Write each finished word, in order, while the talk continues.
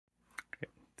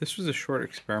This was a short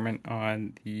experiment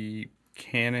on the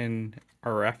Canon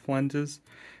RF lenses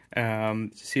to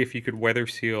see if you could weather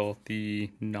seal the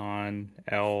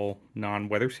non-L,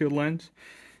 non-weather sealed lens.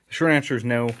 The short answer is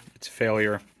no, it's a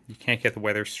failure. You can't get the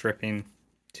weather stripping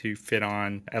to fit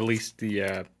on at least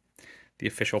the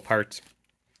official parts.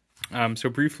 So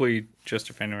briefly,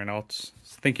 just if anyone else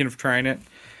is thinking of trying it,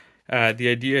 the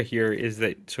idea here is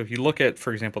that, so if you look at,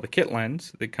 for example, the kit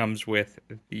lens that comes with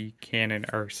the Canon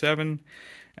R7,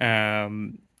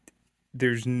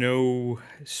 there's no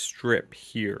strip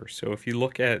here. So if you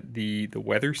look at the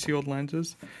weather sealed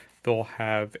lenses, they'll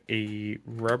have a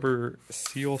rubber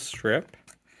seal strip.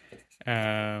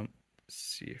 Let's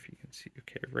see if you can see,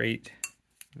 okay, right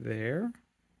there.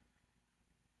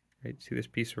 Right, see this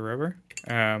piece of rubber?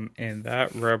 And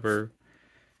that rubber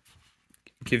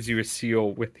gives you a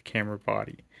seal with the camera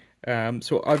body.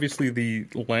 So obviously the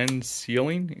lens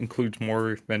sealing includes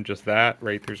more than just that,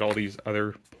 right? There's all these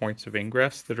other points of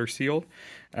ingress that are sealed.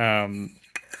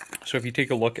 So if you take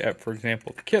a look at, for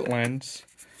example, the kit lens,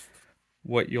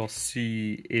 what you'll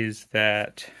see is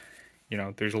that, you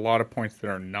know, there's a lot of points that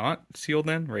are not sealed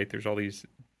in, right? There's all these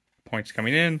points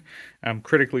coming in.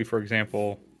 Critically, for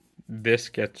example, this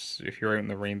gets, if you're out in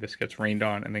the rain, this gets rained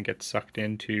on and then gets sucked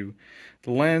into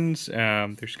the lens.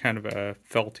 There's kind of a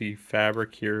felty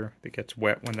fabric here that gets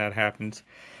wet when that happens.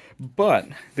 But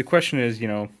the question is, you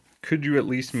know, could you at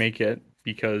least make it,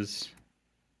 because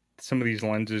some of these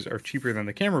lenses are cheaper than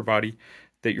the camera body,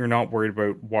 that you're not worried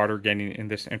about water getting in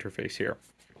this interface here?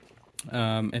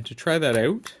 And to try that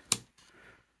out,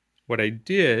 what I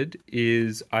did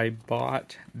is I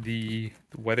bought the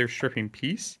weather stripping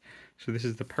piece. So this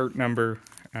is the part number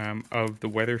of the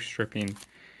weather stripping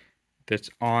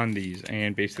that's on these,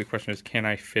 and basically the question is, can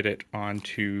I fit it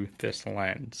onto this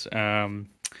lens? And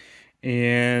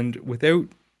without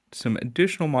some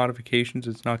additional modifications,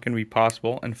 it's not going to be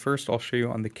possible. And first I'll show you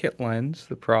on the kit lens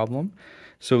the problem.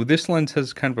 So this lens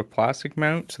has kind of a plastic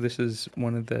mount, so this is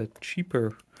one of the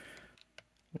cheaper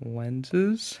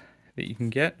lenses that you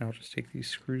can get. And I'll just take these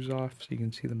screws off so you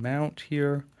can see the mount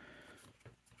here.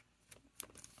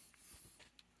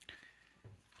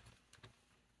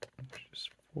 Just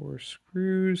 4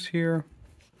 screws here.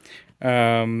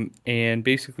 And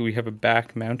basically we have a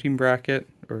back mounting bracket,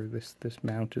 or this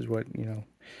mount is what, you know,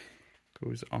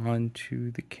 goes on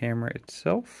to the camera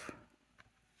itself.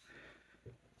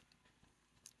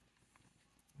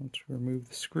 Let's remove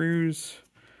the screws.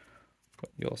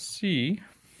 What you'll see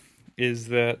is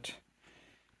that,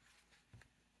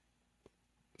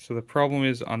 so the problem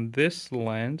is on this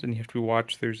lens, and you have to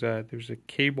watch, there's a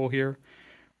cable here,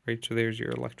 right? So there's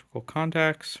your electrical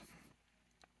contacts.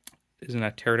 Isn't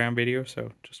a teardown video,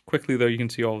 so just quickly though, you can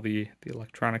see all the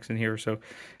electronics in here. So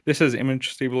this has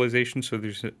image stabilization, so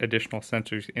there's additional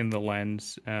sensors in the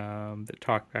lens that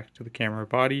talk back to the camera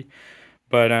body.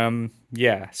 But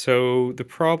yeah, so the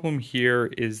problem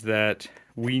here is that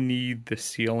we need the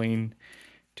sealing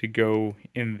to go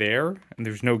in there, and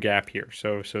there's no gap here,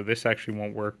 so this actually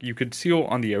won't work. You could seal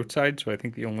on the outside, so I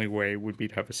think the only way would be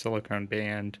to have a silicone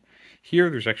band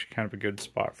here. There's actually kind of a good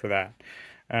spot for that.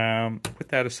 Put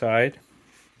that aside,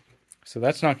 so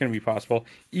that's not going to be possible.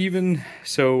 Even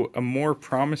so, a more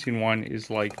promising one is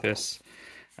like this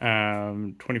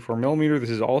 24mm. This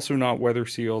is also not weather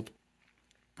sealed.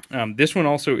 This one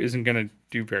also isn't going to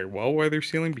do very well weather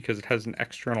sealing because it has an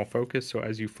external focus. So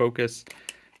as you focus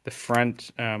the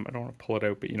front, I don't want to pull it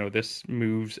out, but you know, this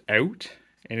moves out,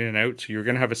 in and out. So you're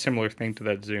going to have a similar thing to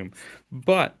that zoom.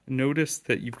 But notice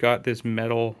that you've got this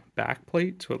metal back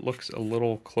plate, so it looks a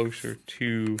little closer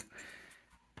to,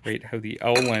 right, how the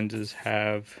L lenses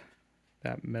have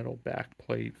that metal back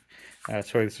plate.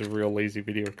 Sorry, this is a real lazy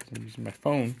video because I'm using my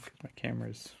phone because my camera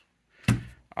is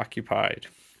occupied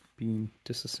being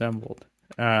disassembled.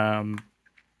 And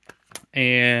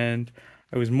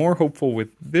I was more hopeful with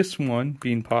this one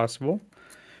being possible,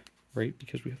 right,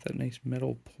 because we have that nice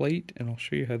metal plate, and I'll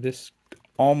show you how this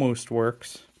almost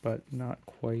works, but not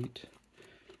quite.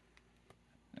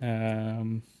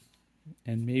 And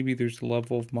maybe there's a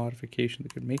level of modification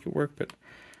that could make it work, but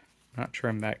I'm not sure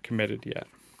I'm that committed yet.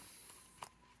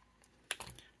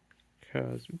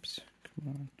 Because, oops, come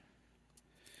on.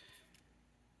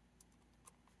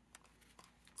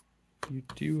 You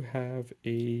do have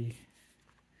a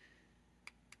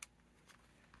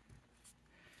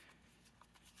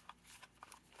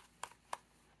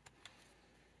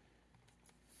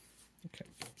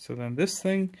so then this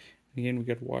thing, again, we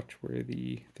got to watch where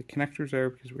the connectors are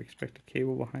because we expect a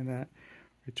cable behind that.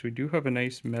 Right, so we do have a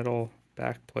nice metal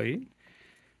back plate,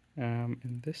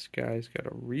 and this guy's got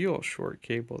a real short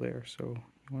cable there, so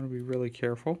you want to be really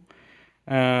careful.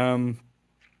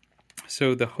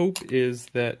 So the hope is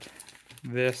that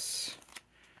this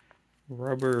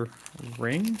rubber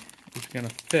ring is going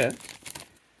to fit.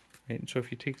 Right? And so if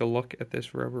you take a look at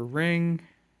this rubber ring,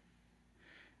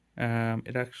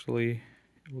 it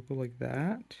will go like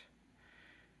that.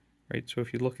 Right, so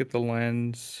if you look at the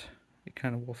lens, it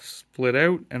kind of will split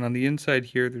out, and on the inside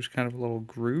here there's kind of a little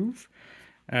groove.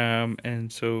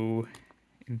 And so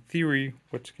in theory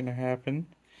what's going to happen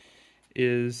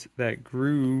is that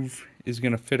groove is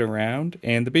going to fit around,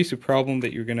 and the basic problem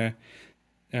that you're going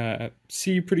to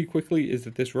see pretty quickly is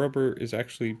that this rubber is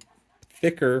actually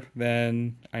thicker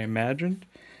than I imagined,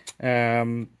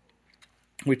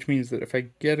 which means that if I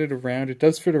get it around, it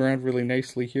does fit around really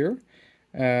nicely here,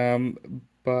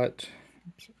 but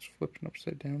it's flipping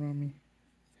upside down on me.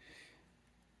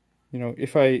 You know,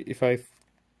 if I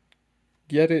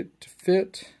get it to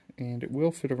fit, and it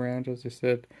will fit around, as I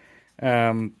said,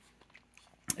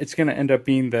 it's going to end up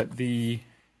being that the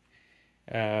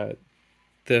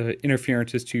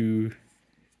interference is too,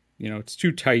 it's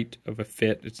too tight of a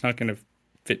fit. It's not going to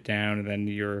fit down, and then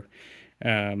your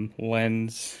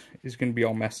lens is going to be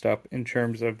all messed up in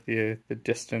terms of the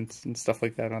distance and stuff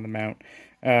like that on the mount.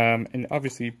 And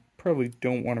obviously you probably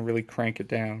don't want to really crank it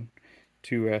down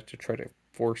to try to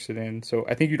force it in. So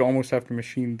I think you'd almost have to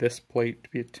machine this plate to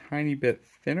be a tiny bit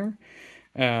thinner,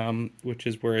 which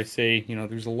is where I say,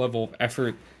 there's a level of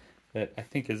effort that I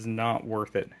think is not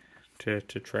worth it to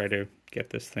try to get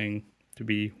this thing to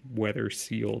be weather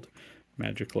sealed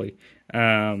magically.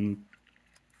 So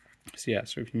yeah,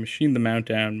 so if you machine the mount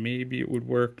down, maybe it would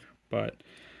work, but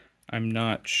I'm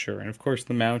not sure. And of course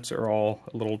the mounts are all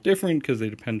a little different because they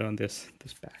depend on this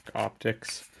back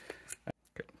optics.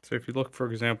 Okay, so if you look,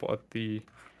 for example, at the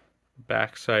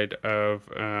back side of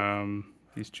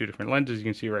these two different lenses, you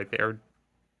can see right there,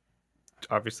 it's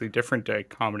obviously different to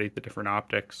accommodate the different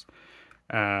optics.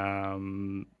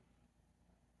 So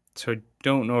I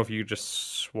don't know if you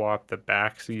just swap the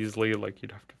backs easily, like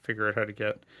you'd have to figure out how to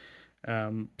get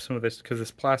some of this, because this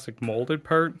plastic molded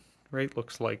part, right,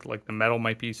 looks like the metal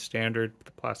might be standard,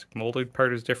 the plastic molded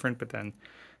part is different, but then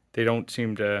they don't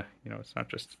seem to, it's not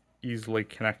just easily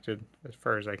connected as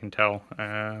far as I can tell.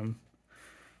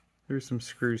 There's some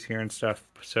screws here and stuff,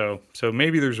 so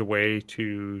maybe there's a way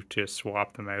to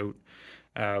swap them out,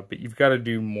 but you've got to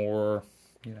do more.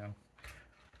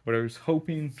 What I was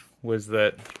hoping was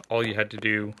that all you had to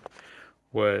do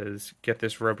was get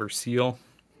this rubber seal,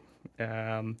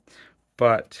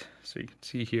 but so you can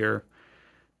see here,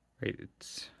 right,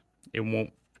 it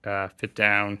won't fit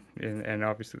down, and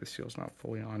obviously the seal's not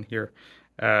fully on here,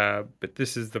 but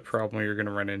this is the problem you're going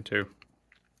to run into.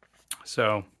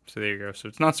 So there you go. So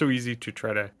it's not so easy to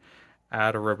try to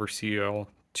add a rubber seal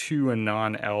to a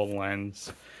non-L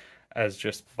lens as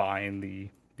just buying the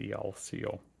L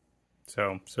seal.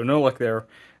 So no luck there.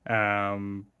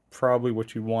 Probably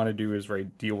what you want to do is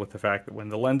deal with the fact that when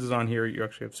the lens is on here, you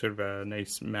actually have sort of a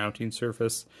nice mounting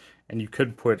surface, and you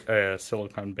could put a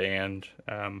silicone band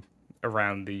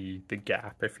around the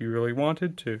gap if you really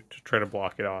wanted to try to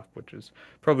block it off, which is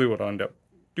probably what I'll end up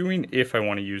doing if I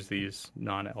want to use these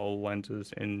non-L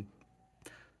lenses in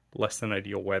less than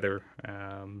ideal weather,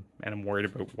 and I'm worried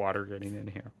about water getting in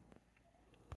here.